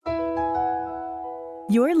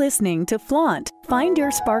You're listening to Flaunt. Find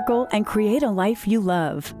your sparkle and create a life you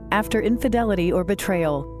love. After infidelity or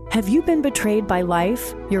betrayal, have you been betrayed by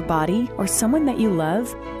life, your body, or someone that you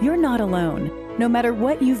love? You're not alone. No matter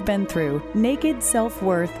what you've been through, Naked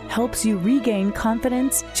Self-Worth helps you regain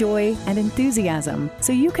confidence, joy, and enthusiasm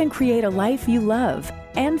so you can create a life you love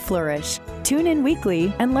and flourish. Tune in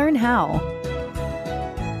weekly and learn how.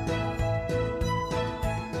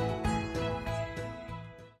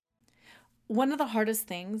 One of the hardest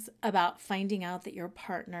things about finding out that your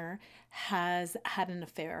partner has had an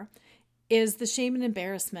affair is the shame and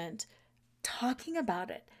embarrassment talking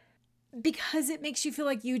about it, because it makes you feel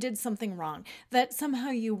like you did something wrong, that somehow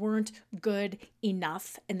you weren't good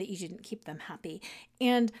enough and that you didn't keep them happy.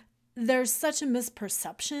 And there's such a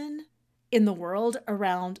misperception in the world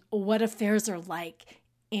around what affairs are like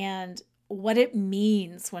and what it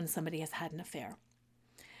means when somebody has had an affair.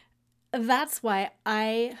 That's why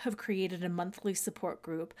I have created a monthly support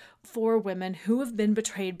group for women who have been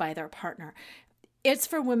betrayed by their partner. It's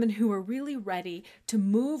for women who are really ready to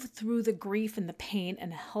move through the grief and the pain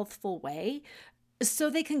in a healthful way so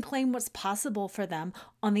they can claim what's possible for them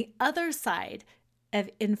on the other side of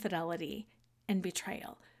infidelity and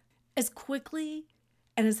betrayal as quickly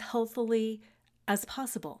and as healthfully as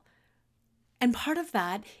possible. And part of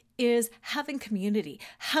that is having community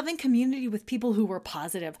with people who were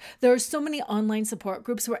positive. There are so many online support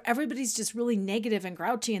groups where everybody's just really negative and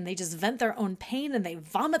grouchy and they just vent their own pain and they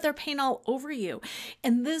vomit their pain all over you.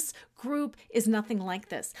 And this group is nothing like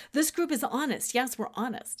this. This group is honest. Yes, we're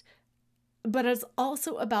honest. But it's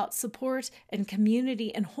also about support and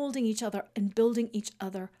community and holding each other and building each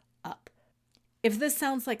other up. If this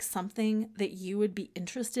sounds like something that you would be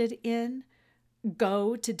interested in,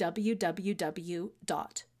 go to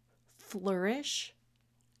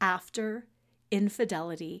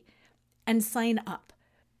www.flourishafter.infidelity and sign up.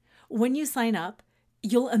 When you sign up,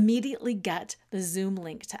 you'll immediately get the Zoom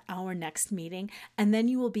link to our next meeting, and then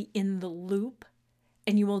you will be in the loop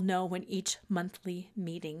and you will know when each monthly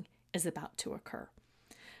meeting is about to occur.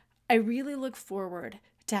 I really look forward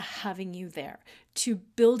to having you there, to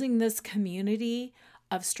building this community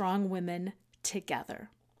of strong women together.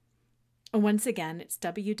 And once again, it's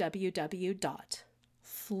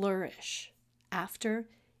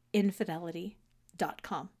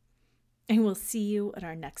www.flourishafter.infidelity.com. And we'll see you at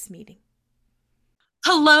our next meeting.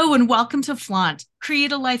 Hello and welcome to Flaunt.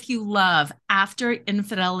 Create a life you love after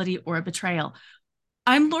infidelity or betrayal.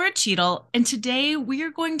 I'm Laura Cheadle, and today we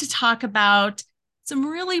are going to talk about some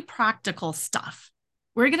really practical stuff.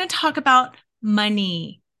 We're going to talk about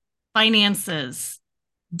money, finances,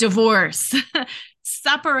 divorce,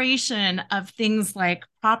 separation of things like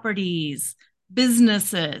properties,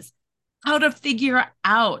 businesses, how to figure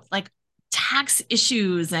out like tax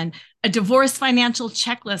issues and a divorce financial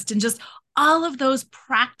checklist, and just all of those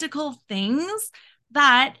practical things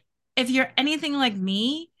that, if you're anything like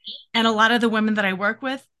me and a lot of the women that I work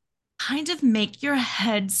with, kind of make your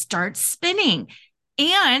head start spinning.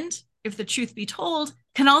 And if the truth be told,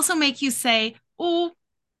 can also make you say, oh,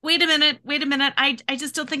 wait a minute. I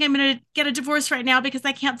just don't think I'm going to get a divorce right now because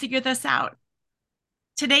I can't figure this out.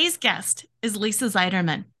 Today's guest is Lisa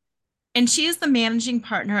Zeiderman, and she is the managing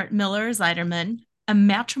partner at Miller Zeiderman, a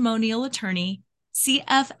matrimonial attorney,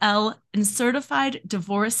 CFL, and certified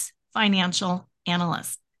divorce financial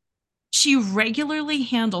analyst. She regularly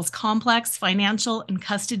handles complex financial and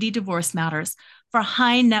custody divorce matters for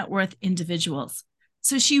high net worth individuals.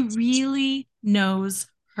 So she really knows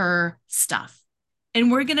her stuff.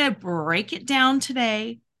 And we're going to break it down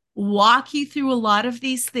today, walk you through a lot of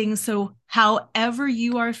these things. So however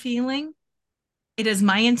you are feeling, it is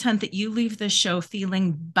my intent that you leave this show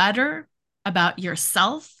feeling better about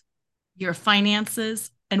yourself, your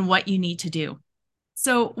finances, and what you need to do.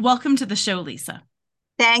 So welcome to the show, Lisa.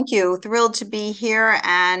 Thank you. Thrilled to be here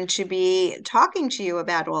and to be talking to you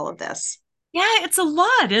about all of this. Yeah, it's a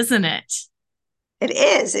lot, isn't it? It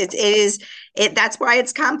is. It is. That's why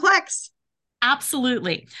it's complex.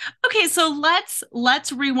 Absolutely. Okay, so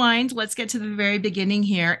let's rewind. Let's get to the very beginning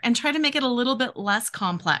here and try to make it a little bit less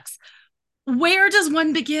complex. Where does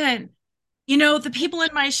one begin? You know, the people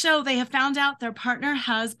in my show, they have found out their partner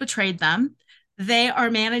has betrayed them. They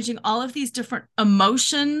are managing all of these different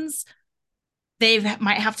emotions. They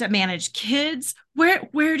might have to manage kids. Where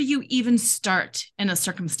do you even start in a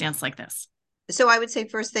circumstance like this? So I would say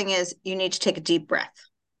first thing is you need to take a deep breath.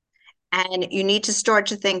 And you need to start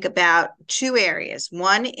to think about two areas.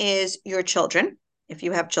 One is your children, if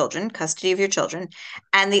you have children, custody of your children.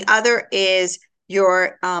 And the other is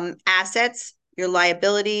your assets, your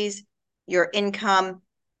liabilities, your income,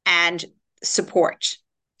 and support.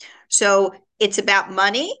 So it's about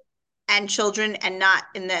money, and children, and not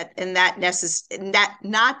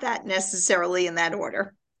necessarily in that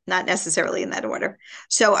order. Not necessarily in that order.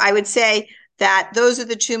 So I would say that those are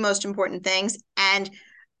the two most important things. And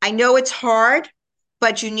I know it's hard,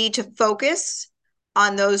 but you need to focus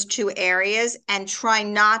on those two areas and try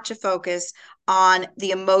not to focus on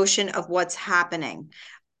the emotion of what's happening.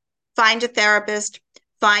 Find a therapist,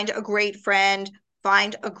 find a great friend,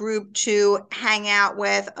 find a group to hang out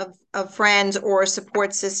with of friends or a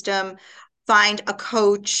support system, find a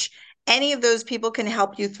coach. Any of those people can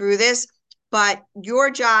help you through this, but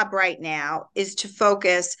your job right now is to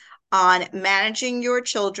focus on managing your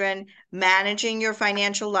children, managing your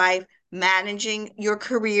financial life, managing your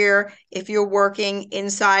career if you're working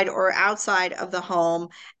inside or outside of the home,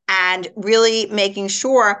 and really making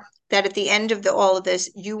sure that at the end of all of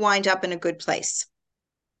this, you wind up in a good place.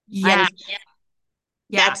 Yeah.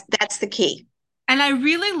 That's the key. And I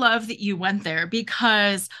really love that you went there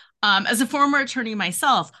because as a former attorney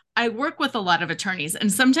myself, I work with a lot of attorneys,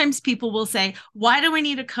 and sometimes people will say, why do I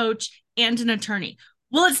need a coach and an attorney?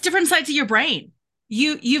 Well, it's different sides of your brain.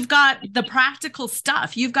 You've got the practical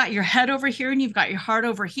stuff. You've got your head over here and you've got your heart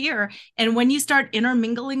over here. And when you start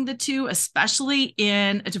intermingling the two, especially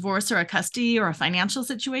in a divorce or a custody or a financial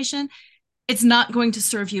situation, it's not going to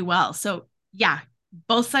serve you well. So yeah,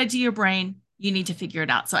 both sides of your brain, you need to figure it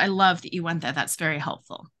out. So I love that you went there. That's very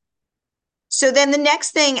helpful. So then the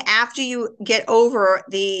next thing after you get over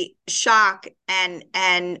the shock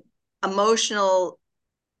and emotional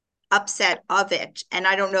upset of it, and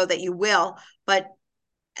I don't know that you will, but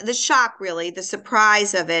the shock, really, the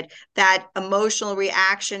surprise of it, that emotional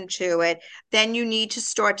reaction to it, then you need to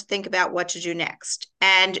start to think about what to do next.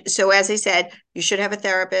 And so, as I said, you should have a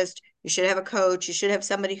therapist, you should have a coach, you should have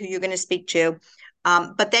somebody who you're going to speak to.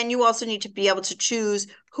 But then you also need to be able to choose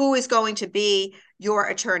who is going to be your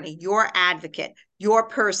attorney, your advocate, your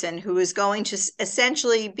person who is going to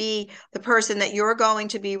essentially be the person that you're going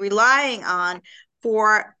to be relying on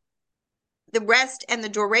for the rest and the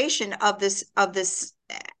duration of this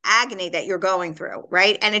agony that you're going through,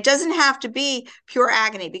 right? And it doesn't have to be pure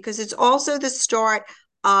agony, because it's also the start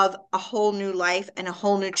of a whole new life and a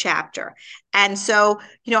whole new chapter. And so,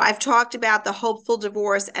 I've talked about the hopeful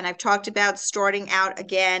divorce, and I've talked about starting out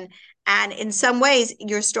again. And in some ways,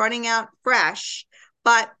 you're starting out fresh,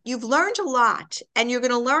 but you've learned a lot, and you're going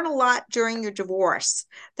to learn a lot during your divorce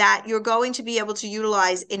that you're going to be able to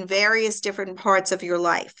utilize in various different parts of your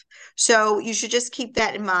life. So you should just keep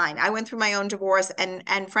that in mind. I went through my own divorce,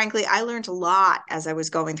 and frankly, I learned a lot as I was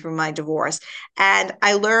going through my divorce. And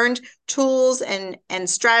I learned tools and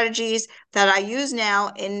strategies that I use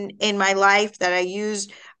now in my life, that I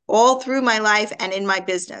used all through my life and in my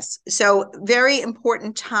business. So very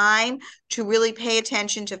important time to really pay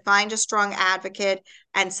attention, to find a strong advocate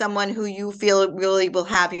and someone who you feel really will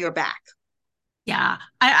have your back. Yeah,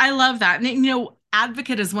 I love that. And,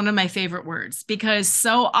 advocate is one of my favorite words, because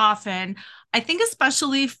so often, I think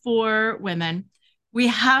especially for women, we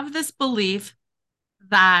have this belief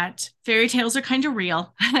that fairy tales are kind of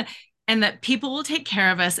real and that people will take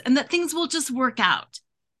care of us and that things will just work out.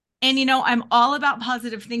 And, I'm all about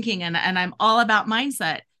positive thinking and I'm all about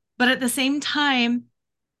mindset. But at the same time,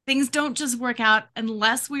 things don't just work out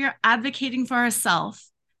unless we are advocating for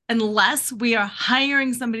ourselves, unless we are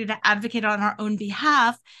hiring somebody to advocate on our own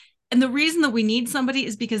behalf. And the reason that we need somebody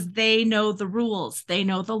is because they know the rules, they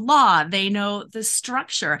know the law, they know the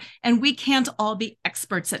structure, and we can't all be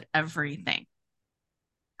experts at everything.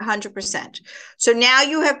 100%. So now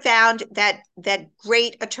you have found that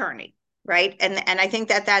great attorney, right? And I think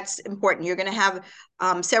that that's important. You're going to have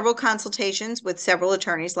several consultations with several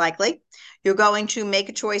attorneys, likely. You're going to make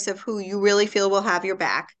a choice of who you really feel will have your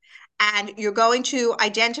back. And you're going to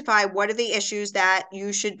identify what are the issues that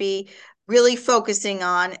you should be really focusing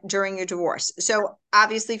on during your divorce. So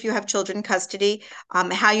obviously, if you have children custody,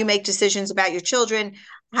 how you make decisions about your children,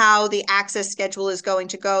 how the access schedule is going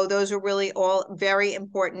to go, those are really all very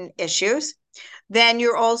important issues. Then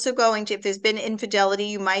you're also going to, if there's been infidelity,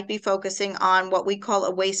 you might be focusing on what we call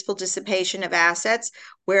a wasteful dissipation of assets,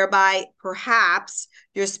 whereby perhaps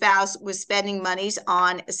your spouse was spending monies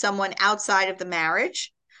on someone outside of the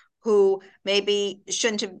marriage who maybe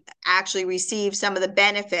shouldn't have actually received some of the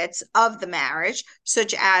benefits of the marriage,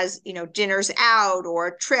 such as, dinners out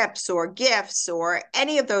or trips or gifts or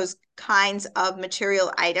any of those kinds of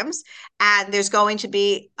material items. And there's going to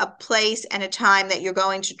be a place and a time that you're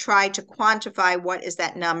going to try to quantify what is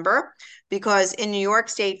that number. Because in New York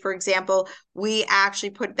State, for example, we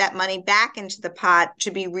actually put that money back into the pot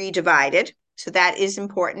to be redivided. So that is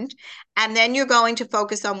important. And then you're going to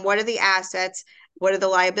focus on what are the assets, what are the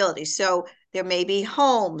liabilities. So There may be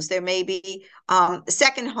homes, there may be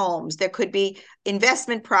second homes, there could be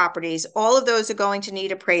investment properties. All of those are going to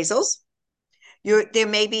need appraisals. There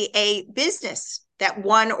may be a business that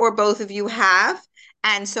one or both of you have,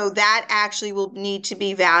 and so that actually will need to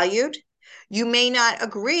be valued. You may not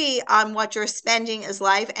agree on what your spending is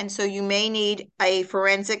like, and so you may need a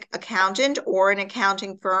forensic accountant or an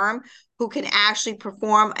accounting firm who can actually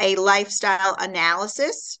perform a lifestyle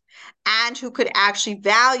analysis and who could actually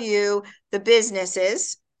value the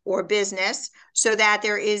businesses or business so that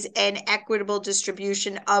there is an equitable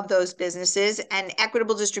distribution of those businesses. And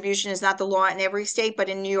equitable distribution is not the law in every state, but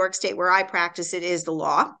in New York State where I practice, it is the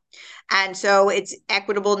law. And so it's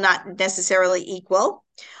equitable, not necessarily equal.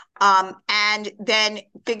 And then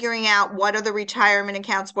figuring out what are the retirement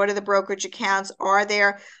accounts, what are the brokerage accounts, are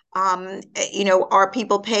there, are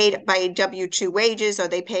people paid by W-2 wages? Are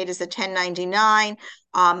they paid as a 1099?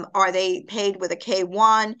 Are they paid with a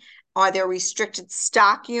K-1? Are there restricted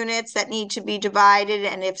stock units that need to be divided?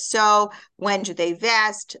 And if so, when do they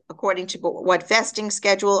vest? According to what vesting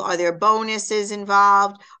schedule? Are there bonuses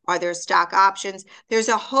involved? Are there stock options? There's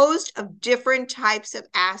a host of different types of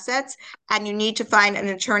assets, and you need to find an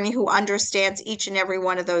attorney who understands each and every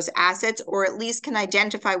one of those assets, or at least can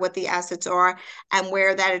identify what the assets are and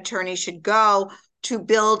where that attorney should go to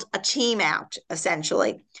build a team out,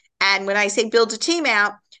 essentially. And when I say build a team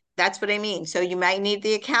out, that's what I mean. So you might need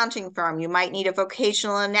the accounting firm. You might need a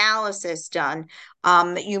vocational analysis done.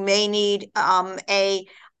 You may need a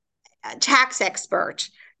tax expert.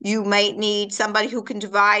 You might need somebody who can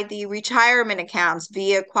divide the retirement accounts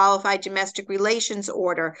via qualified domestic relations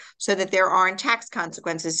order so that there aren't tax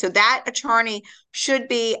consequences. So that attorney should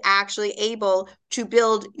be actually able to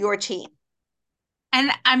build your team. And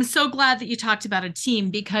I'm so glad that you talked about a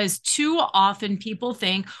team, because too often people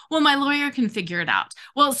think, well, my lawyer can figure it out.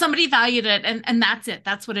 Well, somebody valued it and that's it.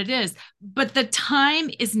 That's what it is. But the time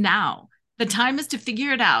is now. The time is to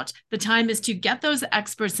figure it out. The time is to get those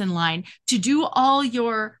experts in line to do all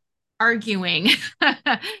your arguing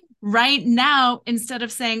right now, instead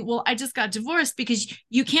of saying, well, I just got divorced, because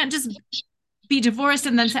you can't just be divorced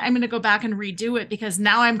and then say, I'm going to go back and redo it because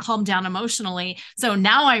now I'm calmed down emotionally. So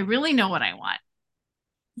now I really know what I want.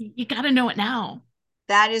 You got to know it now.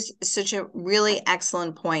 That is such a really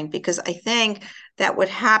excellent point, because I think that what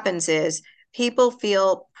happens is people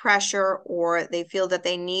feel pressure, or they feel that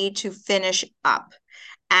they need to finish up,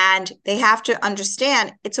 and they have to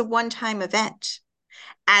understand it's a one-time event,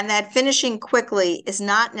 and that finishing quickly is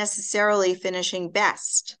not necessarily finishing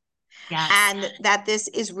best. Yes. And that this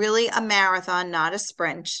is really a marathon, not a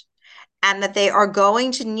sprint, and that they are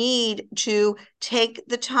going to need to take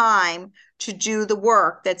the time to do the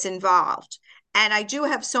work that's involved. And I do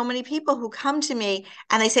have so many people who come to me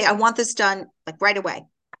and they say, I want this done like right away.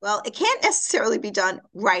 Well, it can't necessarily be done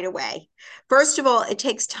right away. First of all, it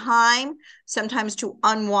takes time sometimes to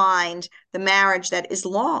unwind the marriage that is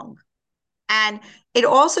long. And it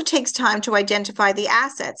also takes time to identify the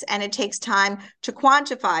assets, and it takes time to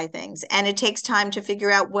quantify things, and it takes time to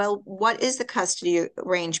figure out, well, what is the custody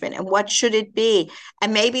arrangement and what should it be?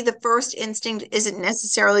 And maybe the first instinct isn't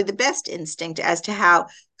necessarily the best instinct as to how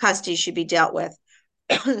custody should be dealt with.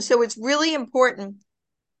 So it's really important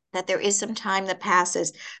that there is some time that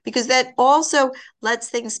passes, because that also lets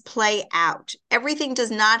things play out. Everything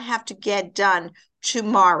does not have to get done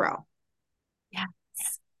tomorrow.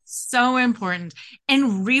 So important.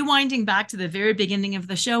 And rewinding back to the very beginning of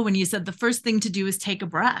the show, when you said the first thing to do is take a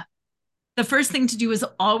breath. The first thing to do is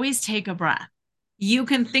always take a breath. You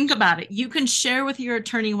can think about it. You can share with your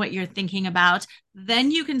attorney what you're thinking about.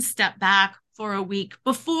 Then you can step back for a week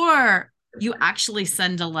before you actually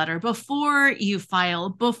send a letter, before you file,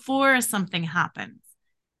 before something happens.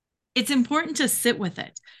 It's important to sit with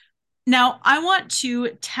it. Now, I want to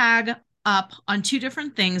tag up on two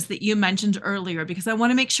different things that you mentioned earlier, because I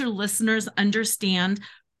want to make sure listeners understand,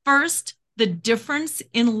 first, the difference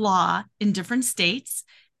in law in different states,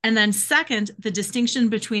 and then second, the distinction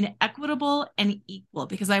between equitable and equal,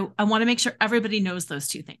 because I want to make sure everybody knows those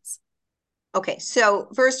two things. Okay, so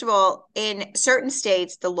first of all, in certain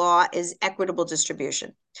states, the law is equitable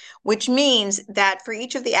distribution, which means that for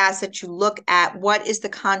each of the assets, you look at what is the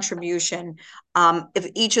contribution of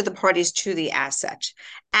each of the parties to the asset.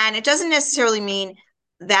 And it doesn't necessarily mean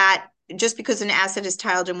that just because an asset is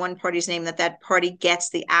titled in one party's name, that party gets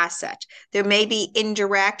the asset. There may be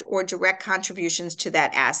indirect or direct contributions to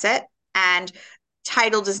that asset. And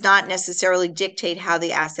title does not necessarily dictate how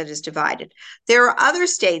the asset is divided. There are other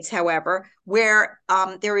states, however, where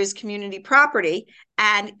there is community property,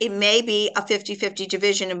 and it may be a 50-50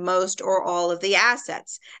 division of most or all of the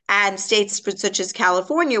assets. And states such as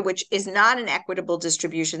California, which is not an equitable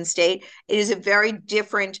distribution state, it is a very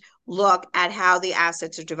different look at how the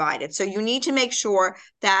assets are divided. So you need to make sure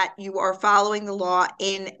that you are following the law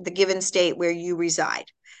in the given state where you reside,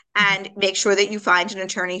 and make sure that you find an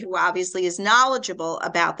attorney who obviously is knowledgeable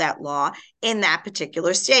about that law in that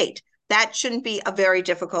particular state. That shouldn't be a very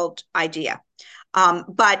difficult idea.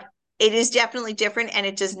 But it is definitely different, and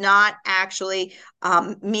it does not actually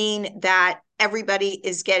mean that everybody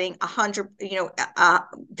is getting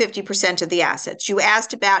 50% of the assets. You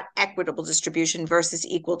asked about equitable distribution versus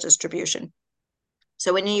equal distribution.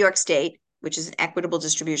 So in New York State, which is an equitable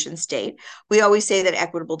distribution state, we always say that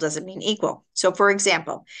equitable doesn't mean equal. So for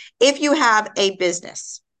example, if you have a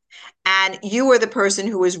business and you are the person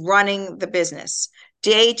who is running the business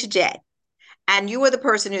day to day, and you are the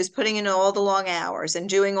person who's putting in all the long hours and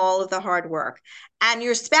doing all of the hard work, and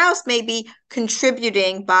your spouse may be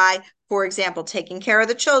contributing by, for example, taking care of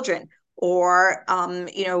the children, or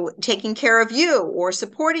taking care of you, or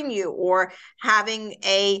supporting you, or having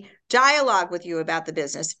a dialogue with you about the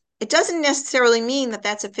business, it doesn't necessarily mean that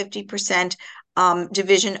that's a 50%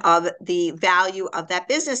 division of the value of that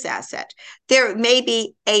business asset. There may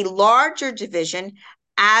be a larger division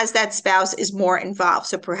as that spouse is more involved.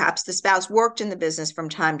 So perhaps the spouse worked in the business from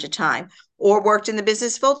time to time, or worked in the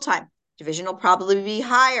business full time. Division will probably be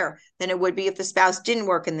higher than it would be if the spouse didn't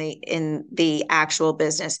work in the actual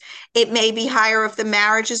business. It may be higher if the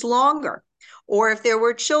marriage is longer, or if there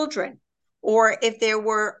were children, or if there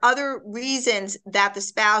were other reasons that the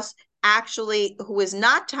spouse actually, who is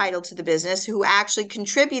not titled to the business, who actually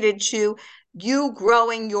contributed to you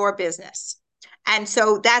growing your business. And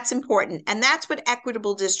so that's important. And that's what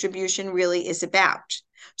equitable distribution really is about.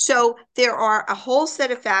 So there are a whole set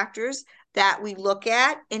of factors that we look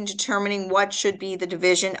at in determining what should be the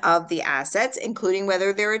division of the assets, including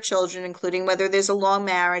whether there are children, including whether there's a long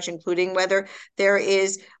marriage, including whether there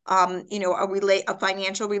is a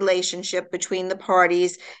financial relationship between the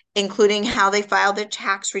parties, including how they filed their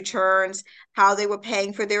tax returns, how they were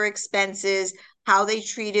paying for their expenses, how they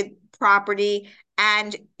treated property,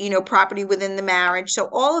 and property within the marriage. So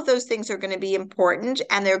all of those things are going to be important,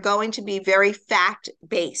 and they're going to be very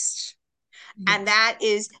fact-based. Yes. And that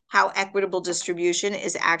is how equitable distribution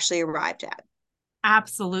is actually arrived at.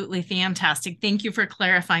 Absolutely fantastic. Thank you for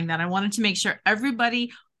clarifying that. I wanted to make sure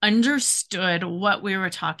everybody understood what we were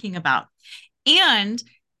talking about. And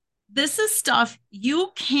this is stuff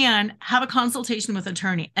you can have a consultation with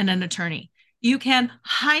an attorney. You can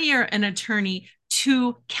hire an attorney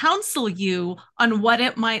to counsel you on what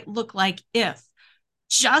it might look like if.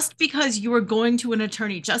 Just because you are going to an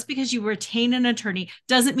attorney, just because you retain an attorney,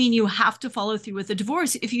 doesn't mean you have to follow through with a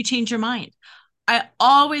divorce if you change your mind. I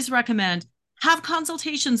always recommend have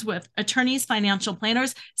consultations with attorneys, financial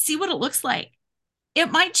planners, see what it looks like.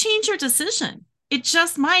 It might change your decision. It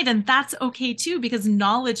just might, and that's okay too, because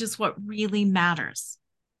knowledge is what really matters.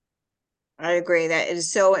 I agree that it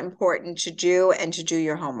is so important to do and to do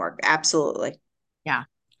your homework. Absolutely. Yeah.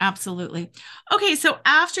 Absolutely. Okay, so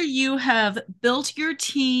after you have built your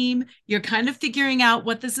team, you're kind of figuring out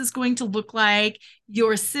what this is going to look like,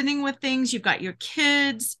 you're sitting with things, you've got your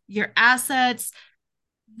kids, your assets,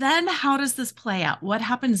 then how does this play out? What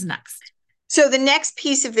happens next? So the next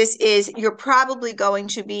piece of this is you're probably going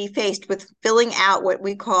to be faced with filling out what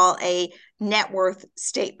we call a net worth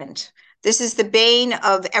statement. This is the bane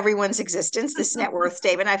of everyone's existence, this net worth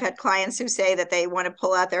statement. I've had clients who say that they want to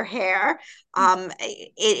pull out their hair.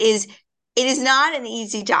 It is not an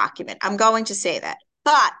easy document. I'm going to say that.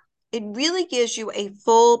 But it really gives you a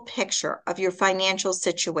full picture of your financial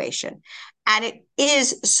situation. And it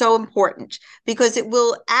is so important because it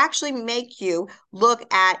will actually make you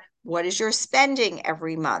look at what is your spending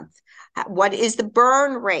every month? What is the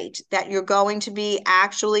burn rate that you're going to be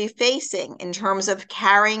actually facing in terms of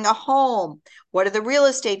carrying a home? What are the real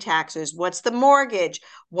estate taxes? What's the mortgage?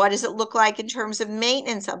 What does it look like in terms of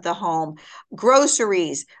maintenance of the home?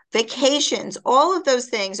 Groceries, vacations, all of those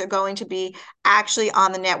things are going to be actually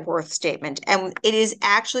on the net worth statement. And it is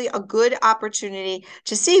actually a good opportunity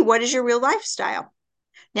to see what is your real lifestyle.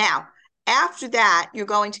 Now, after that, you're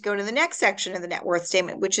going to go to the next section of the net worth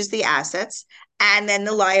statement, which is the assets, and then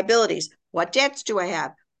the liabilities. What debts do I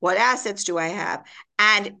have? What assets do I have?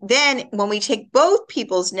 And then when we take both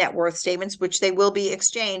people's net worth statements, which they will be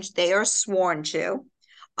exchanged, they are sworn to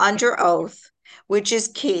under oath, which is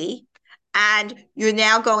key. And you're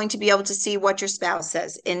now going to be able to see what your spouse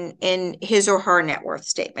says in his or her net worth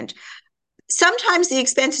statement. Sometimes the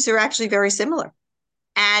expenses are actually very similar,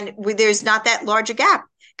 and there's not that large a gap,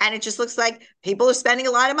 and it just looks like people are spending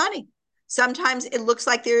a lot of money. Sometimes it looks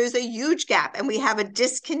like there is a huge gap and we have a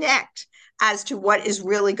disconnect as to what is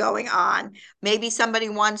really going on. Maybe somebody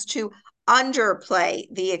wants to underplay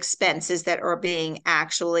the expenses that are being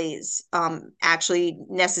actually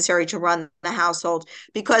necessary to run the household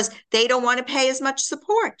because they don't want to pay as much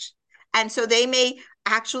support. And so they may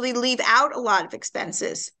actually leave out a lot of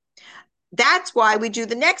expenses. That's why we do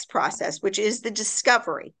the next process, which is the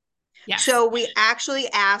discovery. Yes. So we actually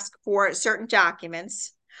ask for certain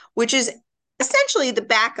documents, which is essentially the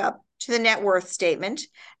backup to the net worth statement,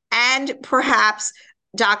 and perhaps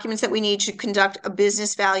documents that we need to conduct a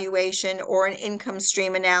business valuation or an income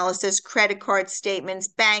stream analysis, credit card statements,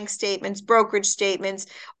 bank statements, brokerage statements,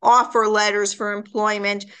 offer letters for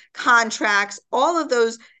employment, contracts, all of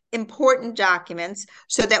those important documents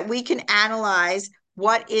so that we can analyze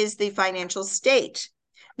what is the financial state.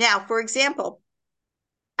 Now, for example,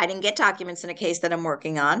 I didn't get documents in a case that I'm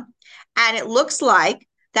working on, and it looks like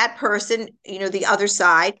that person, the other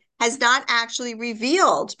side, has not actually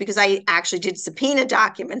revealed, because I actually did subpoena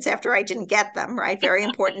documents after I didn't get them, right? Very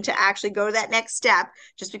important to actually go to that next step.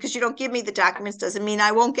 Just because you don't give me the documents doesn't mean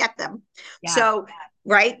I won't get them. Yeah. So,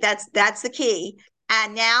 right, that's the key.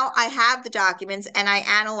 And now I have the documents and I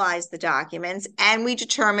analyze the documents and we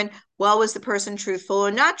determine, well, was the person truthful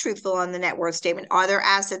or not truthful on the net worth statement? Are there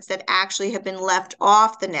assets that actually have been left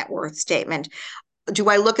off the net worth statement?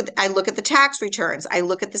 I look at the tax returns. I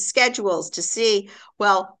look at the schedules to see,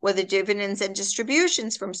 well, whether dividends and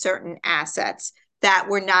distributions from certain assets that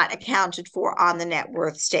were not accounted for on the net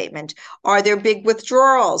worth statement. Are there big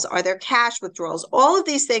withdrawals? Are there cash withdrawals? All of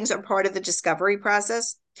these things are part of the discovery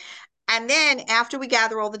process. And then after we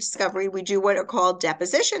gather all the discovery, we do what are called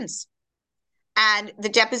depositions. And the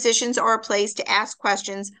depositions are a place to ask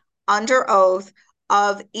questions under oath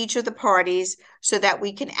of each of the parties so that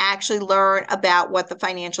we can actually learn about what the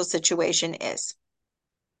financial situation is.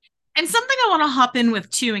 And something I want to hop in with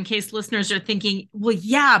too, in case listeners are thinking, well,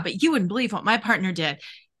 yeah, but you wouldn't believe what my partner did.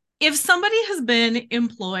 If somebody has been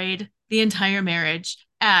employed the entire marriage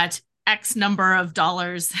at X number of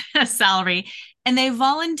dollars salary, and they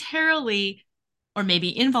voluntarily, or maybe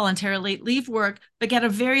involuntarily, leave work, but get a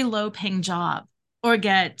very low paying job or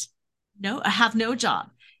have no job,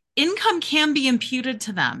 income can be imputed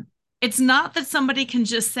to them. It's not that somebody can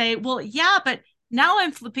just say, well, yeah, but now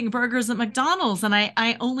I'm flipping burgers at McDonald's and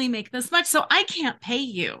I only make this much, so I can't pay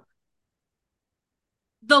you.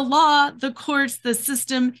 The law, the courts, the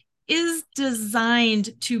system is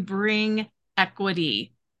designed to bring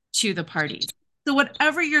equity to the parties. So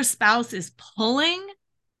whatever your spouse is pulling,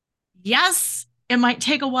 yes, it might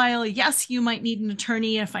take a while. Yes, you might need an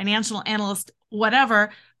attorney, a financial analyst, whatever,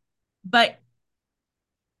 but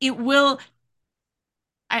it will,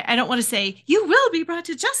 I don't want to say you will be brought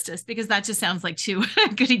to justice because that just sounds like too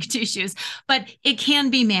goody two shoes, but it can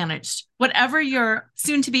be managed. Whatever your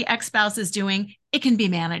soon-to-be ex-spouse is doing, it can be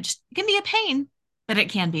managed. It can be a pain, but it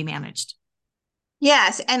can be managed.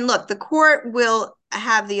 Yes. And look, the court will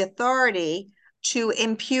have the authority to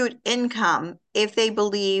impute income if they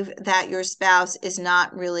believe that your spouse is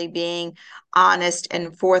not really being honest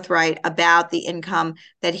and forthright about the income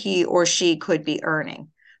that he or she could be earning.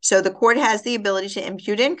 So the court has the ability to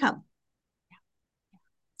impute income.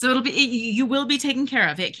 So you will be taken care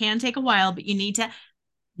of. It can take a while, but you need to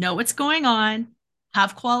know what's going on,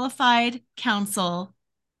 have qualified counsel,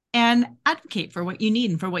 and advocate for what you need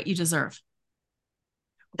and for what you deserve.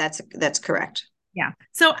 That's correct. Yeah.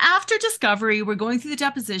 So after discovery, we're going through the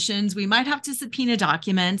depositions. We might have to subpoena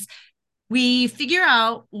documents. We figure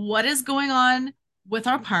out what is going on with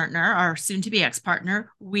our partner, our soon-to-be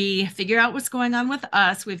ex-partner. We figure out what's going on with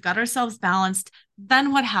us. We've got ourselves balanced.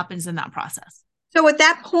 Then what happens in that process? So at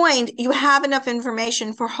that point, you have enough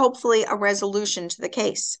information for hopefully a resolution to the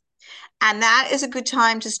case. And that is a good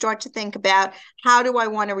time to start to think about, how do I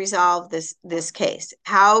want to resolve this case?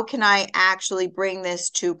 How can I actually bring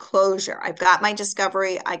this to closure? I've got my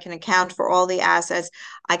discovery. I can account for all the assets.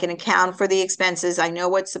 I can account for the expenses. I know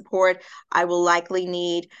what support I will likely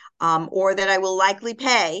need, or that I will likely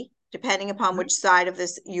pay, depending upon which side of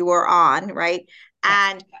this you are on, right?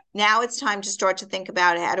 And now it's time to start to think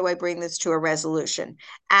about, how do I bring this to a resolution?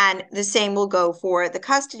 And the same will go for the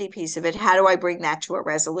custody piece of it. How do I bring that to a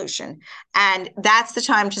resolution? And that's the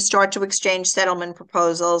time to start to exchange settlement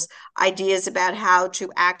proposals, ideas about how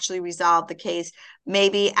to actually resolve the case,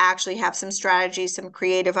 maybe actually have some strategies, some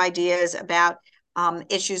creative ideas about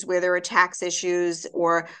issues where there are tax issues,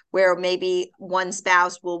 or where maybe one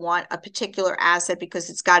spouse will want a particular asset because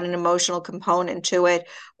it's got an emotional component to it,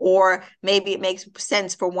 or maybe it makes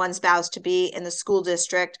sense for one spouse to be in the school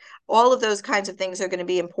district. All of those kinds of things are going to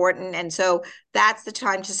be important. And so that's the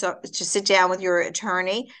time to sit down with your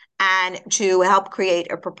attorney and to help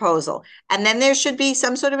create a proposal. And then there should be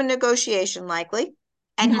some sort of a negotiation likely,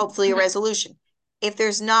 and hopefully a resolution. If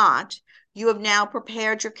there's not, you have now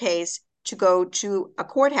prepared your case to go to a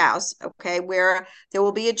courthouse, okay, where there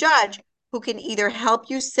will be a judge who can either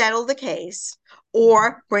help you settle the case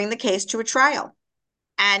or bring the case to a trial.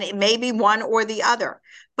 And it may be one or the other.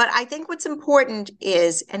 But I think what's important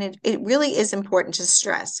is, and it really is important to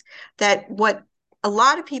stress, that what a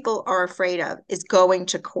lot of people are afraid of is going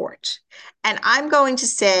to court. And I'm going to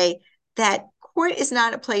say that court is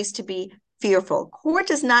not a place to be fearful. Court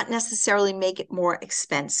does not necessarily make it more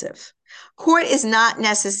expensive. Court is not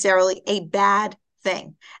necessarily a bad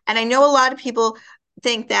thing. And I know a lot of people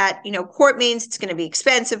think that, court means it's going to be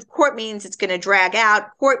expensive. Court means it's going to drag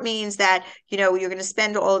out. Court means that, you're going to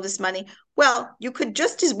spend all of this money. Well, you could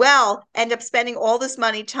just as well end up spending all this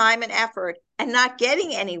money, time, and effort and not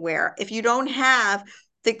getting anywhere if you don't have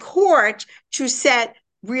the court to set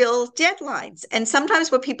real deadlines. And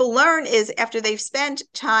sometimes what people learn is, after they've spent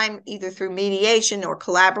time either through mediation or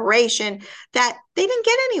collaboration, that they didn't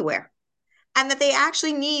get anywhere, and that they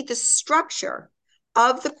actually need the structure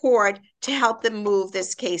of the court to help them move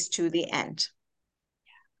this case to the end.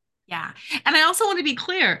 Yeah. And I also want to be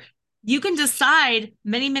clear, you can decide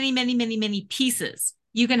many pieces.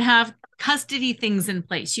 You can have custody things in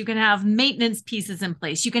place. You can have maintenance pieces in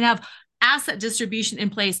place. You can have asset distribution in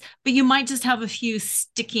place, but you might just have a few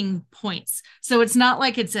sticking points. So it's not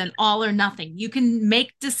like it's an all or nothing. You can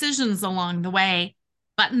make decisions along the way,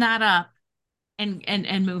 button that up,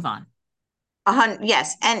 and move on.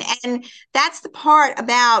 Yes. And that's the part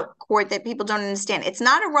about court that people don't understand. It's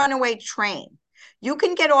not a runaway train. You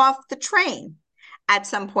can get off the train at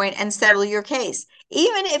some point and settle your case.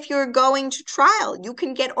 Even if you're going to trial, you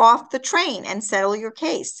can get off the train and settle your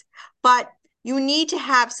case. But you need to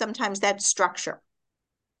have sometimes that structure.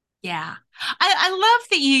 Yeah. I love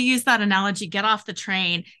that you use that analogy, get off the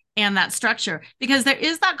train, and that structure, because there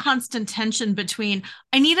is that constant tension between,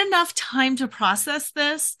 I need enough time to process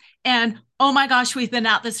this, and, oh my gosh, we've been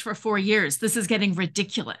at this for 4 years. This is getting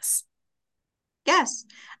ridiculous. Yes.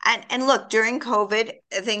 And look, during COVID,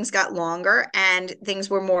 things got longer and things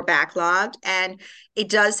were more backlogged. And it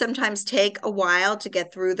does sometimes take a while to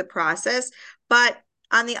get through the process. But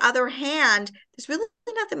on the other hand, there's really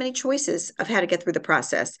not that many choices of how to get through the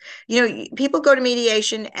process. People go to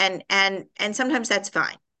mediation and sometimes that's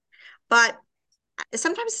fine. But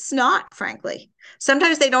sometimes it's not, frankly.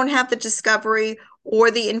 Sometimes they don't have the discovery or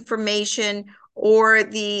the information or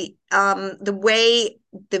the way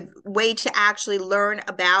to actually learn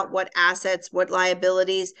about what assets, what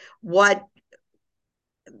liabilities, what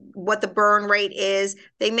the burn rate is.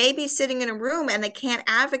 They may be sitting in a room and they can't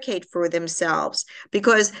advocate for themselves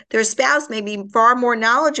because their spouse may be far more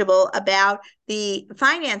knowledgeable about the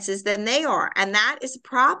finances than they are. And that is a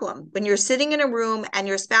problem when you're sitting in a room and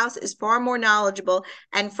your spouse is far more knowledgeable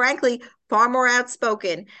and, frankly, far more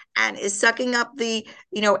outspoken and is sucking up the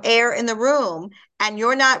air in the room, and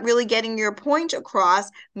you're not really getting your point across.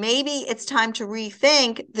 Maybe it's time to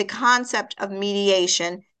rethink the concept of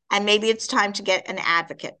mediation, and maybe it's time to get an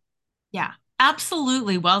advocate. Yeah,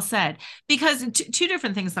 absolutely. Well said. Because two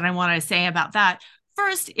different things that I want to say about that.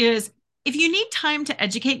 First is, if you need time to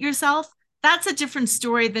educate yourself, that's a different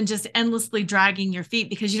story than just endlessly dragging your feet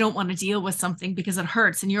because you don't want to deal with something because it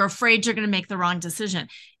hurts and you're afraid you're going to make the wrong decision.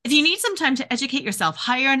 If you need some time to educate yourself,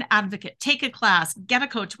 hire an advocate, take a class, get a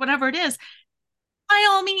coach, whatever it is, by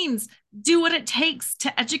all means, do what it takes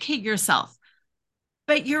to educate yourself.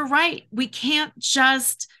 But you're right. We can't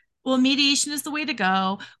just, well, mediation is the way to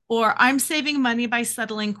go, or I'm saving money by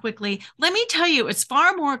settling quickly. Let me tell you, it's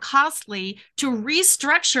far more costly to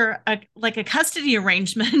restructure a custody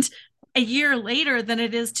arrangement a year later than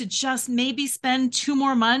it is to just maybe spend 2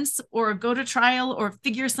 more months or go to trial or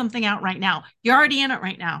figure something out right now. You're already in it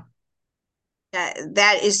right now.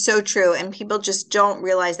 That is so true. And people just don't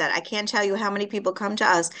realize that. I can't tell you how many people come to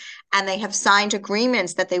us and they have signed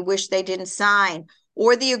agreements that they wish they didn't sign,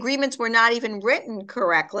 or the agreements were not even written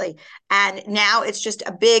correctly. And now it's just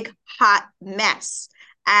a big hot mess.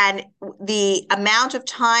 And the amount of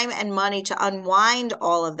time and money to unwind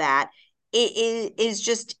all of that is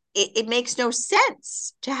just, it makes no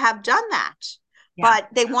sense to have done that. but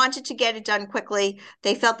they wanted to get it done quickly.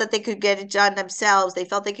 They felt that they could get it done themselves. They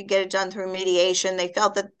felt they could get it done through mediation. They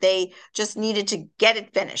felt that they just needed to get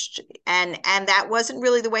it finished. And that wasn't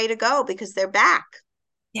really the way to go because they're back.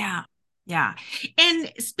 Yeah. Yeah.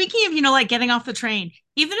 And speaking of, like getting off the train,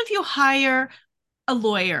 even if you hire a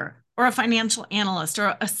lawyer or a financial analyst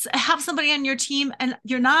or have somebody on your team and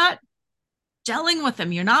you're not gelling with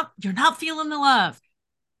them, you're not feeling the love,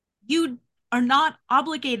 you are not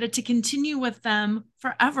obligated to continue with them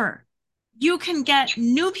forever. You can get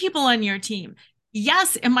new people on your team.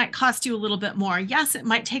 Yes, it might cost you a little bit more. Yes, it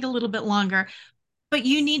might take a little bit longer, but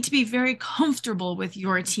you need to be very comfortable with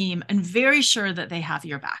your team and very sure that they have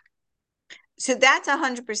your back. So that's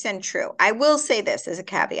 100% true. I will say this as a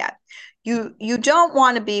caveat. You don't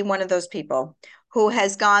want to be one of those people who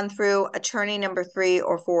has gone through attorney number 3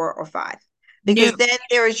 or 4 or 5, because then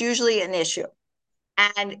there is usually an issue.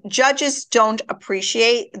 And judges don't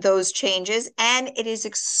appreciate those changes. And it is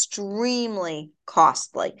extremely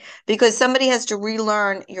costly because somebody has to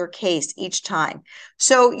relearn your case each time.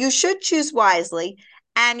 So you should choose wisely.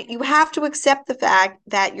 And you have to accept the fact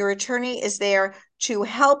that your attorney is there to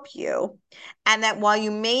help you. And that while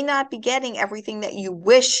you may not be getting everything that you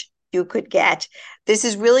wish you could get, this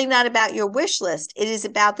is really not about your wish list. It is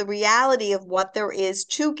about the reality of what there is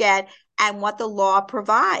to get and what the law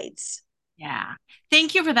provides. Yeah.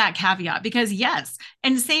 Thank you for that caveat, because yes,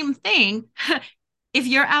 and same thing, if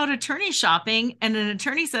you're out attorney shopping and an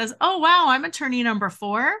attorney says, "Oh, wow, I'm attorney number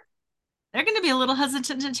 4," they're going to be a little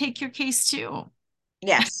hesitant to take your case too.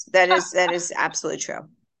 Yes, that is absolutely true.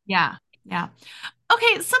 Yeah. Yeah.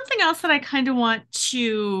 Okay. Something else that I kind of want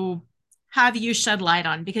to have you shed light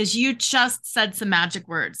on, because you just said some magic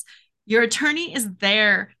words. Your attorney is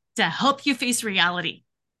there to help you face reality,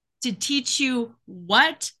 to teach you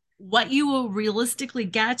what you will realistically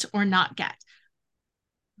get or not get.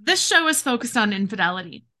 This show is focused on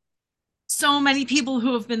infidelity. So many people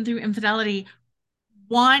who have been through infidelity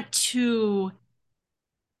want to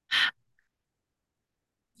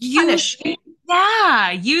use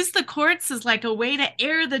the courts as like a way to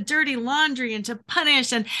air the dirty laundry and to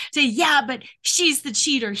punish and say, yeah, but she's the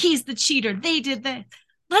cheater, he's the cheater, they did this.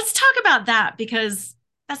 Let's talk about that, because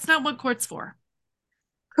that's not what court's for.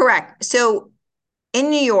 Correct. So in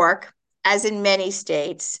New York, as in many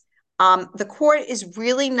states, the court is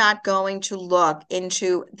really not going to look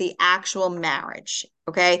into the actual marriage.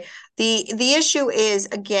 Okay. The issue is,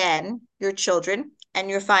 again, your children and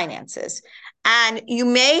your finances. And you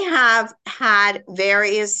may have had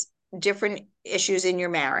various different issues in your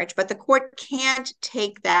marriage, but the court can't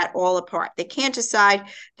take that all apart. They can't decide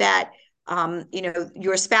that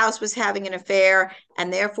your spouse was having an affair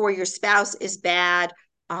and therefore your spouse is bad,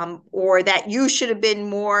 or that you should have been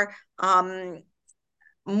more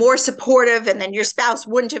supportive and then your spouse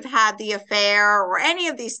wouldn't have had the affair, or any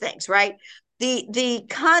of these things, right? The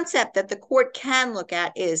concept that the court can look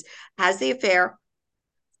at is, has the affair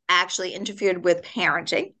actually interfered with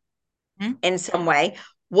parenting in some way?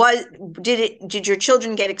 Did your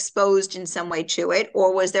children get exposed in some way to it,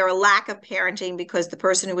 or was there a lack of parenting because the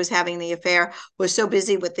person who was having the affair was so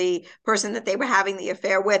busy with the person that they were having the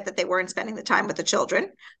affair with that they weren't spending the time with the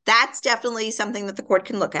children? That's definitely something that the court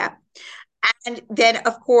can look at. And then,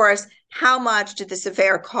 of course, how much did this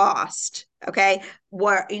affair cost? Okay,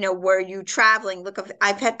 were you traveling? Look,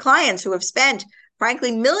 I've had clients who have spent,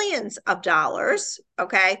 frankly, millions of dollars,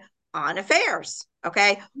 okay, on affairs.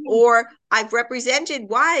 Okay. Or I've represented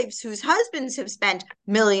wives whose husbands have spent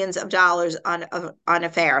millions of dollars on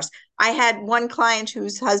affairs. I had one client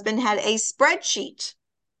whose husband had a spreadsheet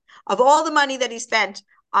of all the money that he spent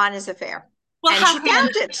on his affair. Well, and she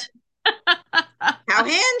found it. How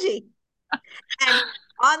handy. And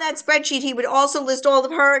on that spreadsheet, he would also list all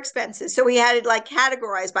of her expenses. So he had it like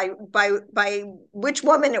categorized by which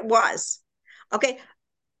woman it was. Okay.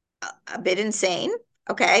 A bit insane.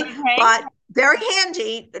 Okay. But very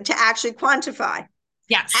handy to actually quantify.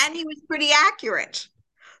 Yes. And he was pretty accurate.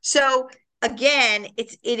 So again,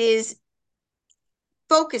 it is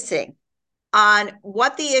focusing on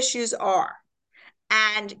what the issues are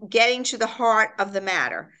and getting to the heart of the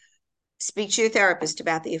matter. Speak to your therapist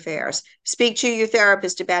about the affairs. Speak to your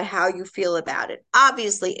therapist about how you feel about it.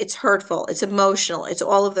 Obviously, it's hurtful, it's emotional, it's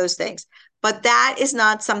all of those things. But that is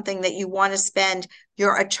not something that you want to spend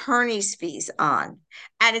your attorney's fees on.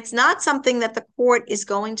 And it's not something that the court is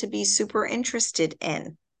going to be super interested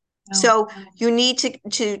in. No. So you need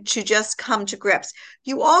to just come to grips.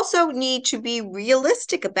 You also need to be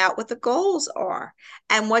realistic about what the goals are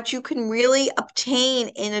and what you can really obtain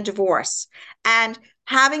in a divorce. And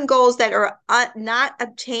having goals that are not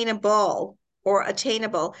obtainable or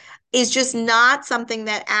attainable is just not something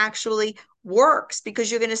that actually works, because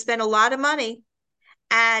you're going to spend a lot of money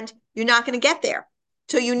and you're not going to get there.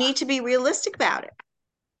 So you need to be realistic about it.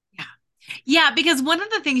 Yeah. Yeah, because one of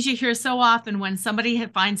the things you hear so often when somebody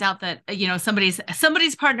finds out that,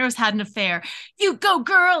 somebody's partner has had an affair, you go,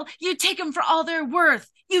 girl, you take them for all they're worth.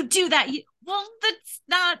 You do that. Well,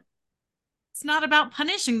 it's not about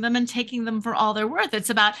punishing them and taking them for all they're worth. It's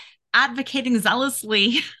about advocating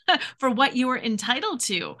zealously for what you are entitled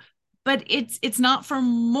to. But it's not for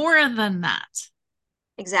more than that.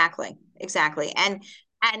 Exactly. And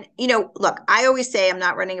look, I always say I'm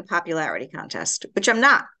not running a popularity contest, which I'm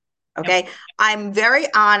not. Okay. Yep. I'm very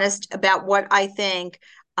honest about what I think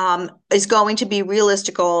is going to be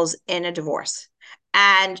realistic goals in a divorce.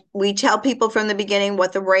 And we tell people from the beginning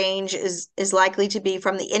what the range is likely to be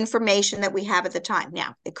from the information that we have at the time.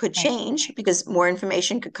 Now, it could change because more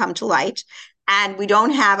information could come to light. And we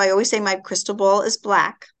don't have, I always say my crystal ball is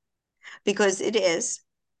black, because it is.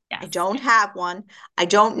 Yes. I don't have one. I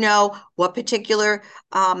don't know what particular,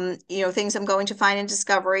 things I'm going to find in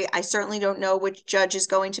discovery. I certainly don't know which judge is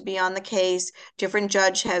going to be on the case. Different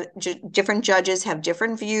judges have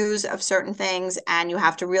different views of certain things, and you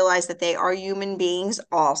have to realize that they are human beings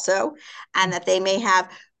also, and that they may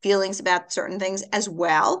have feelings about certain things as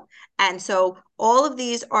well. And so all of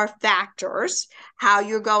these are factors, how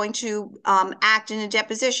you're going to act in a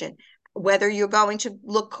deposition, whether you're going to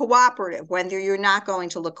look cooperative, whether you're not going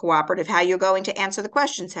to look cooperative, how you're going to answer the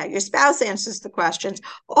questions, how your spouse answers the questions.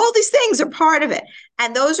 All these things are part of it.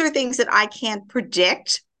 And those are things that I can't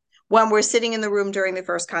predict when we're sitting in the room during the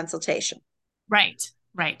first consultation. Right.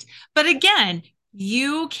 But again,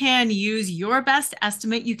 you can use your best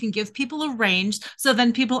estimate. You can give people a range so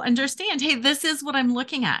then people understand, hey, this is what I'm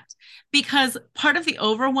looking at. Because part of the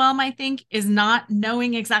overwhelm, I think, is not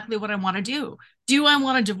knowing exactly what I want to do. Do I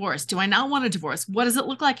want a divorce? Do I not want a divorce? What does it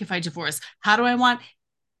look like if I divorce? How do I want?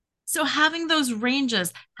 So having those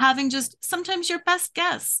ranges, having just sometimes your best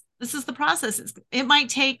guess. This is the process. It might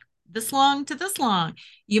take this long to this long.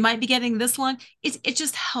 You might be getting this long. It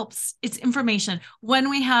just helps. It's information. When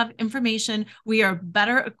we have information, we are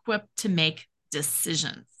better equipped to make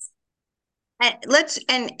decisions.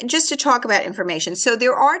 And just to talk about information. So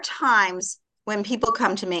there are times when people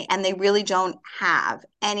come to me and they really don't have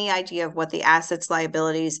any idea of what the assets,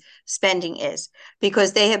 liabilities, spending is,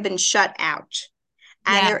 because they have been shut out.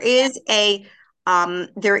 And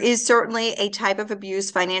there is certainly a type of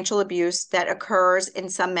abuse, financial abuse, that occurs in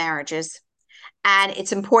some marriages. And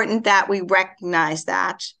it's important that we recognize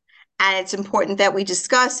that. And it's important that we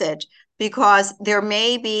discuss it, because there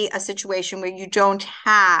may be a situation where you don't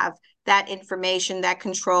have that information, that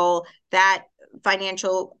control, that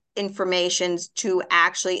financial information to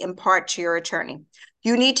actually impart to your attorney.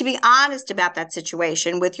 You need to be honest about that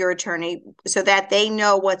situation with your attorney so that they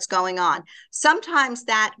know what's going on. Sometimes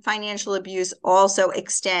that financial abuse also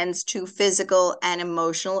extends to physical and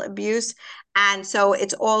emotional abuse. And so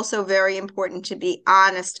it's also very important to be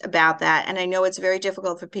honest about that. And I know it's very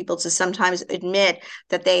difficult for people to sometimes admit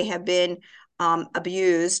that they have been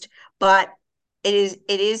abused, but it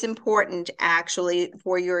is important actually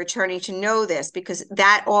for your attorney to know this, because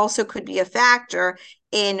that also could be a factor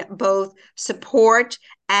in both support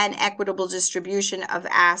and equitable distribution of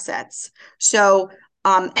assets. So,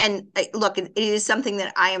 and look, it is something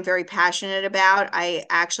that I am very passionate about. I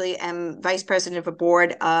actually am vice president of a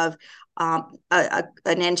board of an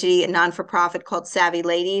entity, a non-for-profit called Savvy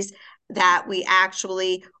Ladies, that we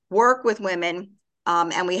actually work with women.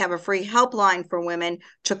 And we have a free helpline for women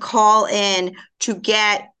to call in to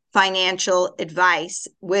get financial advice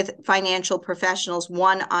with financial professionals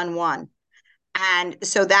one-on-one. And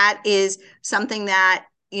so that is something that,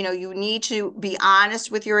 you need to be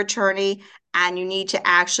honest with your attorney, and you need to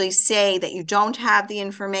actually say that you don't have the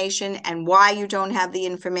information and why you don't have the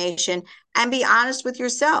information, and be honest with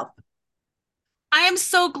yourself. I am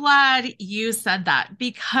so glad you said that,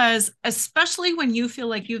 because especially when you feel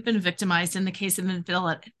like you've been victimized in the case of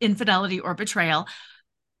infidelity or betrayal,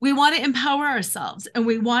 we want to empower ourselves and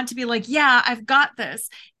we want to be like, yeah, I've got this.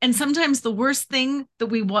 And sometimes the worst thing that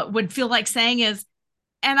we would feel like saying is,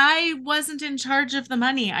 and I wasn't in charge of the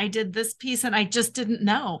money. I did this piece and I just didn't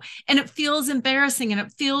know. And it feels embarrassing and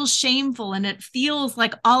it feels shameful and it feels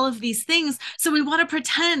like all of these things. So we want to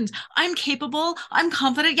pretend I'm capable, I'm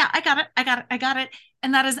confident. Yeah, I got it.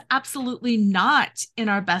 And that is absolutely not in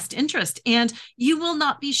our best interest. And you will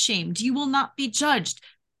not be shamed. You will not be judged.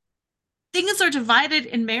 Things are divided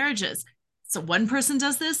in marriages. So one person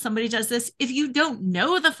does this, somebody does this. If you don't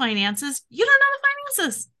know the finances, you don't know the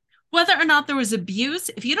finances. Whether or not there was abuse,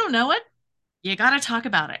 if you don't know it, you got to talk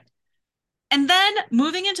about it. And then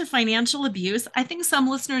moving into financial abuse, I think some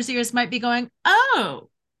listeners' ears might be going, oh,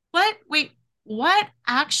 what? Wait, what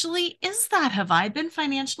actually is that? Have I been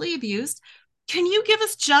financially abused? Can you give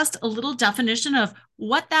us just a little definition of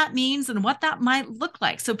what that means and what that might look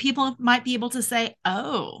like so people might be able to say,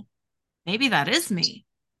 oh, maybe that is me?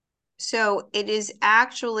 So it is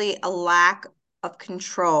actually a lack of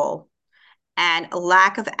control and a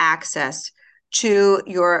lack of access to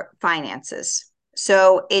your finances.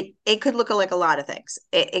 So it could look like a lot of things.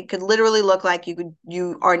 It could literally look like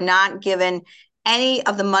you are not given any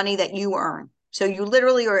of the money that you earn. So you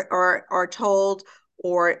literally are told,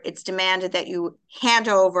 or it's demanded that you hand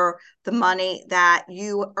over the money that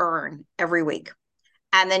you earn every week.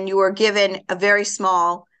 And then you are given a very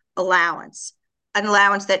small allowance, an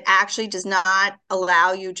allowance that actually does not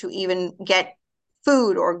allow you to even get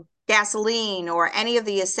food or gasoline or any of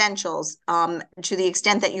the essentials to the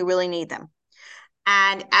extent that you really need them.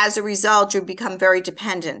 And as a result, you become very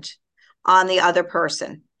dependent on the other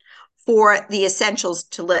person for the essentials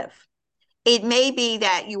to live. It may be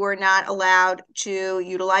that you are not allowed to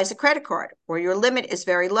utilize a credit card, or your limit is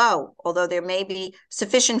very low, although there may be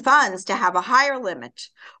sufficient funds to have a higher limit.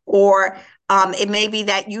 Or it may be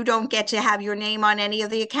that you don't get to have your name on any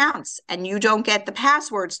of the accounts, and you don't get the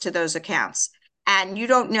passwords to those accounts. And you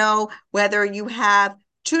don't know whether you have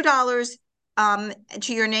 $2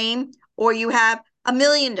 to your name, or you have $1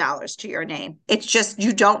 million to your name. It's just,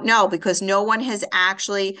 you don't know, because no one has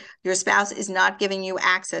actually, your spouse is not giving you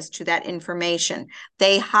access to that information.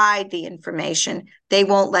 They hide the information. They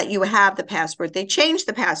won't let you have the password. They change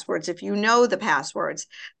the passwords if you know the passwords.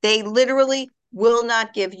 They literally will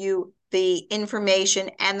not give you the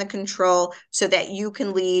information and the control so that you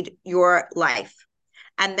can lead your life.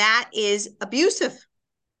 And that is abusive.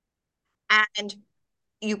 And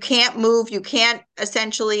you can't move, you can't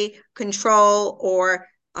essentially control or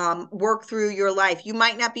work through your life. You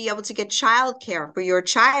might not be able to get childcare for your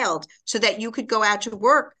child so that you could go out to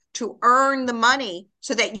work to earn the money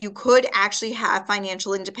so that you could actually have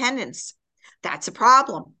financial independence. That's a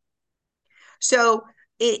problem. So,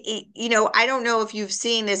 I don't know if you've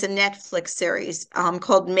seen, there's a Netflix series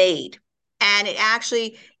called Made, and it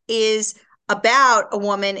actually is about a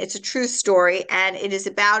woman. It's a true story, and it is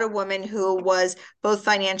about a woman who was both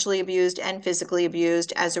financially abused and physically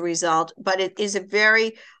abused as a result. But it is a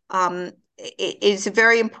very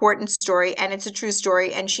important story, and it's a true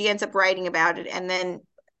story. And she ends up writing about it, and then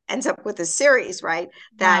ends up with a series, right?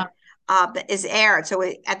 That is aired. So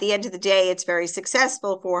at the end of the day, it's very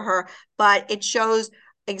successful for her, but it shows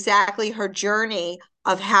exactly her journey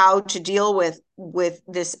of how to deal with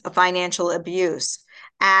this financial abuse.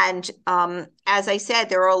 And as I said,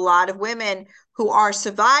 there are a lot of women who are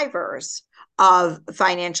survivors of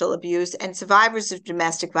financial abuse and survivors of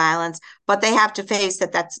domestic violence, but they have to face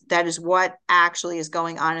that is what actually is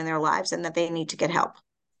going on in their lives, and that they need to get help.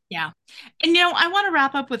 Yeah. And, I want to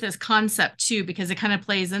wrap up with this concept too, because it kind of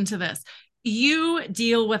plays into this. You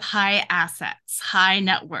deal with high assets, high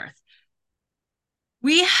net worth.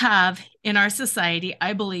 We have in our society,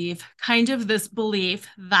 I believe, kind of this belief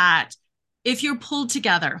that if you're pulled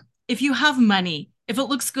together, if you have money, if it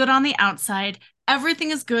looks good on the outside, everything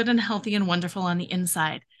is good and healthy and wonderful on the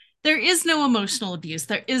inside. There is no emotional abuse.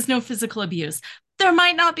 There is no physical abuse. There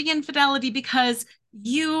might not be infidelity because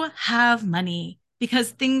you have money, because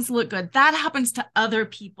things look good. That happens to other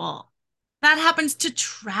people. That happens to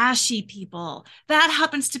trashy people. That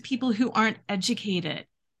happens to people who aren't educated.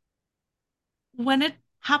 When it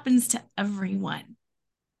happens to everyone,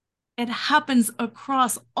 it happens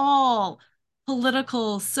across all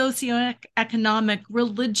political, socioeconomic,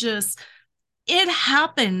 religious. It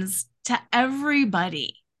happens to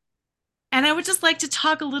everybody. And I would just like to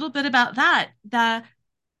talk a little bit about that, the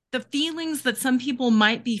feelings that some people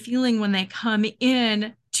might be feeling when they come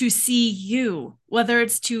in to see you, whether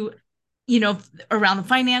it's to, around the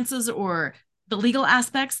finances or the legal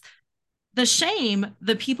aspects, the shame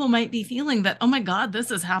that people might be feeling that, oh my God,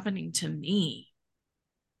 this is happening to me.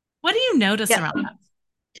 What do you notice around that?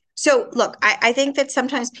 So look, I think that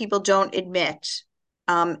sometimes people don't admit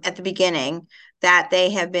at the beginning that they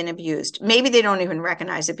have been abused. Maybe they don't even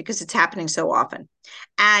recognize it because it's happening so often.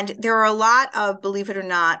 And there are a lot of, believe it or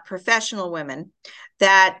not, professional women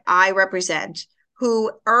that I represent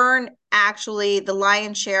who earn actually the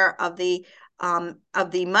lion's share of the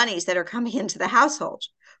monies that are coming into the household,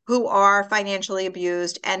 who are financially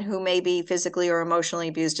abused and who may be physically or emotionally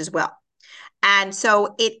abused as well. And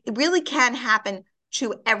so it really can happen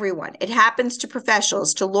to everyone. It happens to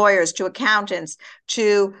professionals, to lawyers, to accountants,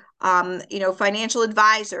 to financial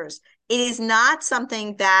advisors. It is not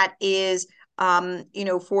something that is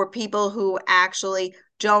for people who actually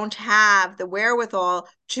don't have the wherewithal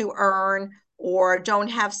to earn or don't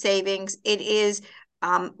have savings. It is,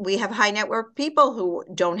 we have high net worth people who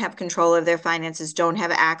don't have control of their finances, don't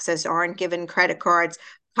have access, aren't given credit cards,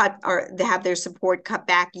 cut, or they have their support cut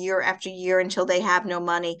back year after year until they have no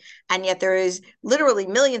money. And yet there is literally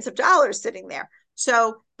millions of dollars sitting there.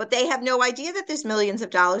 So, but they have no idea that there's millions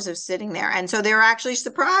of dollars of sitting there. And so they're actually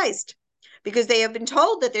surprised because they have been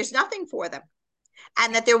told that there's nothing for them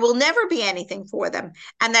and that there will never be anything for them.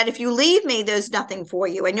 And that if you leave me, there's nothing for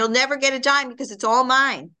you and you'll never get a dime because it's all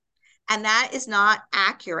mine. And that is not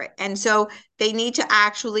accurate. And so they need to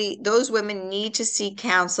actually, those women need to seek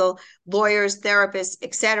counsel, lawyers, therapists,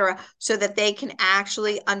 etc., so that they can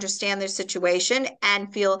actually understand their situation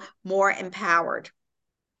and feel more empowered.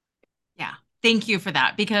 Yeah. Thank you for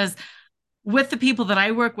that. Because with the people that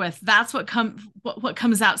I work with, that's what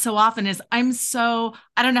comes out so often is I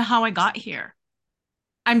don't know how I got here.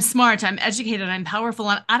 I'm smart, I'm educated, I'm powerful,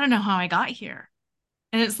 and I don't know how I got here.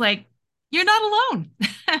 And it's like, you're not alone.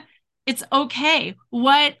 It's okay.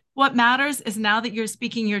 What matters is now that you're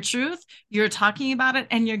speaking your truth, you're talking about it,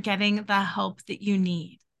 and you're getting the help that you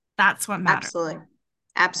need. That's what matters. Absolutely.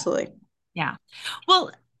 Absolutely. Yeah.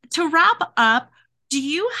 Well, to wrap up, do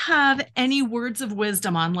you have any words of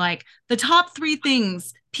wisdom on like the top 3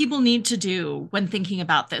 things people need to do when thinking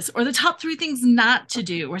about this, or the top 3 things not to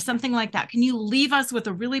do, or something like that? Can you leave us with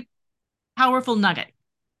a really powerful nugget?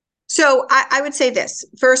 So I would say this.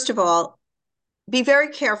 First of all, be very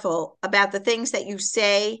careful about the things that you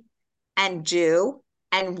say and do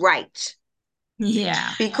and write.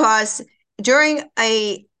 Yeah. Because during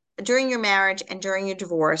your marriage and during your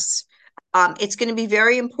divorce, it's going to be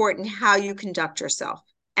very important how you conduct yourself.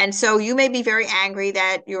 And so you may be very angry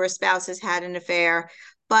that your spouse has had an affair,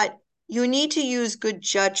 but you need to use good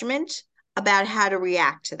judgment about how to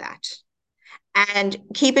react to that. And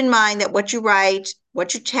keep in mind that what you write,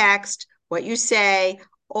 what you text, what you say,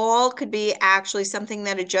 all could be actually something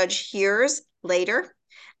that a judge hears later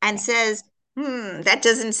and says, that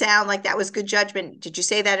doesn't sound like that was good judgment. Did you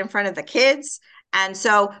say that in front of the kids? And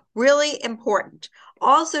so really important.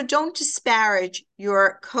 Also, don't disparage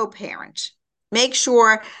your co-parent. Make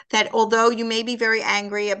sure that although you may be very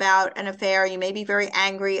angry about an affair, you may be very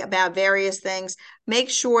angry about various things, make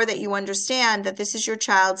sure that you understand that this is your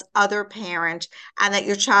child's other parent and that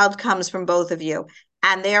your child comes from both of you.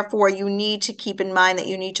 And therefore, you need to keep in mind that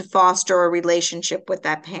you need to foster a relationship with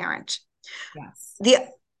that parent. Yes.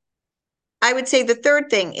 I would say the third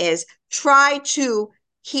thing is try to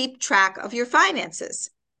keep track of your finances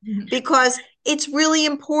because it's really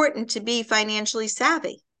important to be financially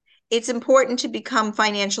savvy. It's important to become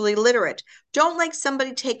financially literate. Don't let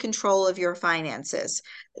somebody take control of your finances.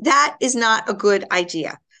 That is not a good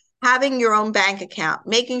idea. Having your own bank account,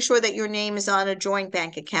 making sure that your name is on a joint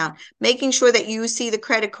bank account, making sure that you see the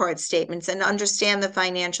credit card statements and understand the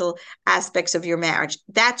financial aspects of your marriage.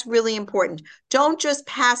 That's really important. Don't just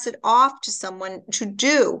pass it off to someone to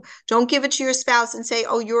do. Don't give it to your spouse and say,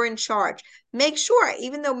 oh, you're in charge. Make sure,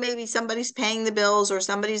 even though maybe somebody's paying the bills or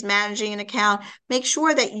somebody's managing an account, make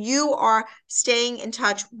sure that you are staying in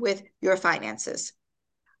touch with your finances.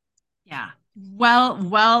 Yeah.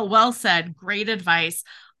 Well said. Great advice.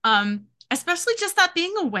 Especially just that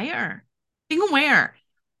being aware.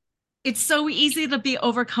 It's so easy to be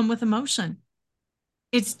overcome with emotion.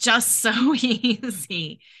 It's just so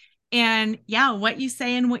easy. And yeah, what you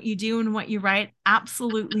say and what you do and what you write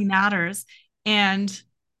absolutely matters. And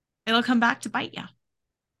it'll come back to bite you.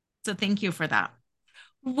 So thank you for that.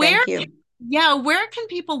 Thank you. Yeah, where can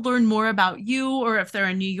people learn more about you, or if they're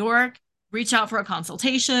in New York, reach out for a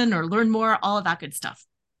consultation or learn more, all of that good stuff?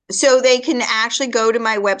 So they can actually go to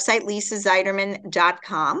my website,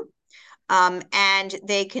 lisazeiderman.com. And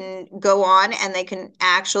they can go on and they can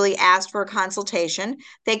actually ask for a consultation.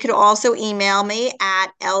 They could also email me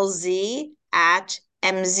at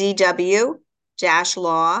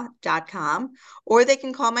lz@mzw-law.com, or they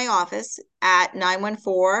can call my office at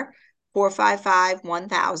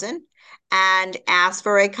 914-455-1000 and ask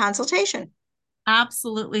for a consultation.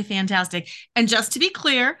 Absolutely fantastic. And just to be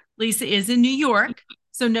clear, Lisa is in New York.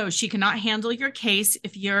 So no, she cannot handle your case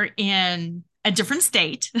if you're in a different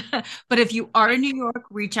state. But if you are in New York,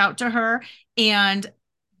 reach out to her. And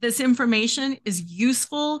this information is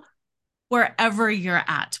useful wherever you're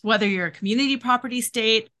at, whether you're a community property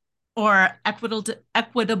state or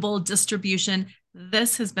equitable distribution.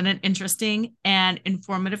 This has been an interesting and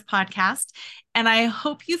informative podcast. And I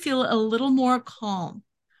hope you feel a little more calm,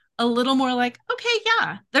 a little more like, okay,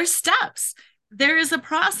 yeah, there's steps. There is a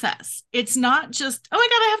process. It's not just, oh my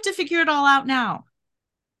God, I have to figure it all out now.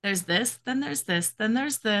 There's this, then there's this, then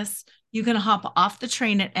there's this. You can hop off the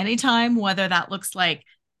train at any time, whether that looks like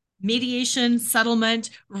mediation,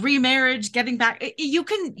 settlement, remarriage, getting back.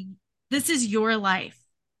 This is your life.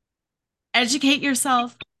 Educate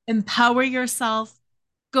yourself, empower yourself,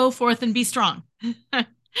 go forth and be strong.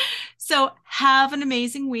 So have an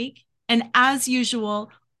amazing week. And as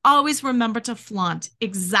usual, always remember to flaunt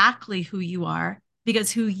exactly who you are,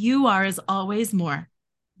 because who you are is always more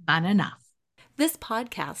than enough. This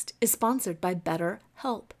podcast is sponsored by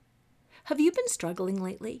BetterHelp. Have you been struggling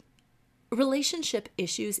lately? Relationship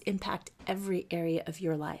issues impact every area of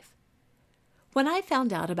your life. When I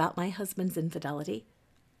found out about my husband's infidelity,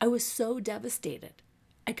 I was so devastated.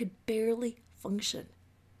 I could barely function.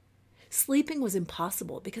 Sleeping was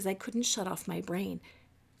impossible because I couldn't shut off my brain.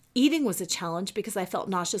 Eating was a challenge because I felt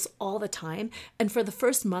nauseous all the time, and for the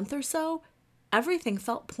first month or so, everything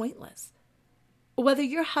felt pointless. Whether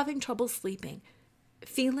you're having trouble sleeping,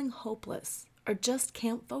 feeling hopeless, or just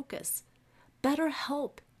can't focus,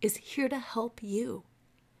 BetterHelp is here to help you.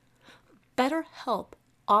 BetterHelp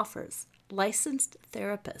offers licensed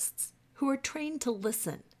therapists who are trained to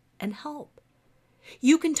listen and help.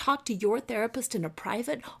 You can talk to your therapist in a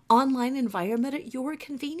private, online environment at your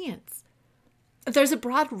convenience. There's a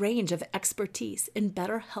broad range of expertise in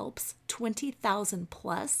BetterHelp's 20,000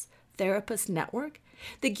 plus therapist network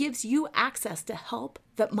that gives you access to help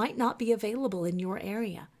that might not be available in your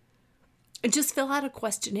area. Just fill out a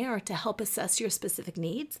questionnaire to help assess your specific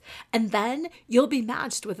needs, and then you'll be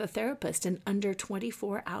matched with a therapist in under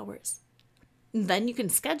 24 hours. Then you can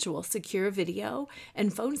schedule secure video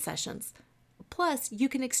and phone sessions. Plus, you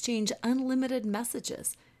can exchange unlimited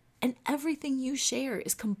messages, and everything you share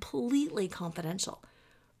is completely confidential.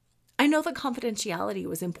 I know that confidentiality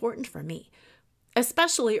was important for me,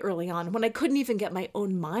 especially early on when I couldn't even get my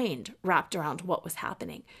own mind wrapped around what was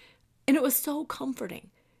happening. And it was so comforting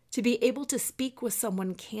to be able to speak with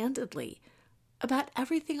someone candidly about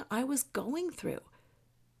everything I was going through,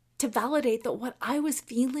 to validate that what I was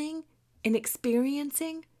feeling and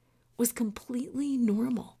experiencing was completely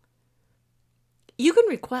normal. You can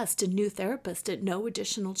request a new therapist at no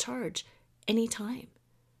additional charge anytime.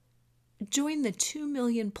 Join the 2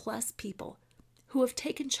 million plus people who have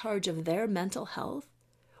taken charge of their mental health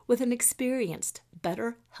with an experienced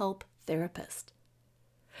BetterHelp therapist.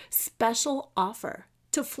 Special offer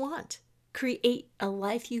to flaunt, create a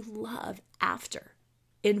life you love after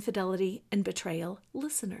infidelity and betrayal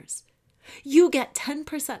listeners. You get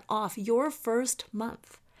 10% off your first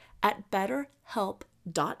month at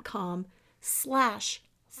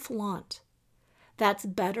betterhelp.com/flaunt. That's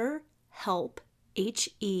BetterHelp,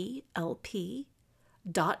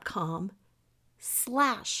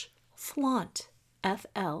 HELP.com/flaunt, FLAUNT.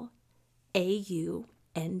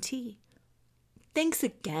 Thanks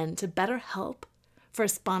again to BetterHelp for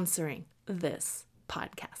sponsoring this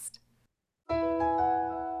podcast.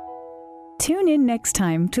 Tune in next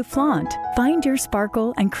time to Flaunt. Find your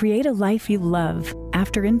sparkle and create a life you love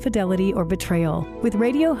after infidelity or betrayal with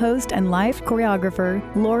radio host and live choreographer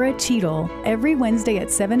Laura Cheadle every Wednesday at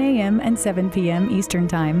 7 a.m. and 7 p.m. Eastern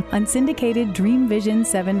Time on syndicated Dream Vision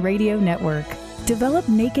 7 radio network. Develop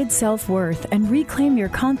naked self-worth and reclaim your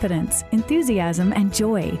confidence, enthusiasm, and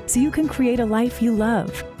joy so you can create a life you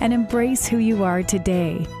love and embrace who you are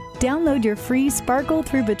today. Download your free Sparkle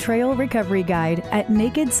Through Betrayal Recovery Guide at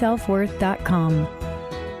nakedselfworth.com.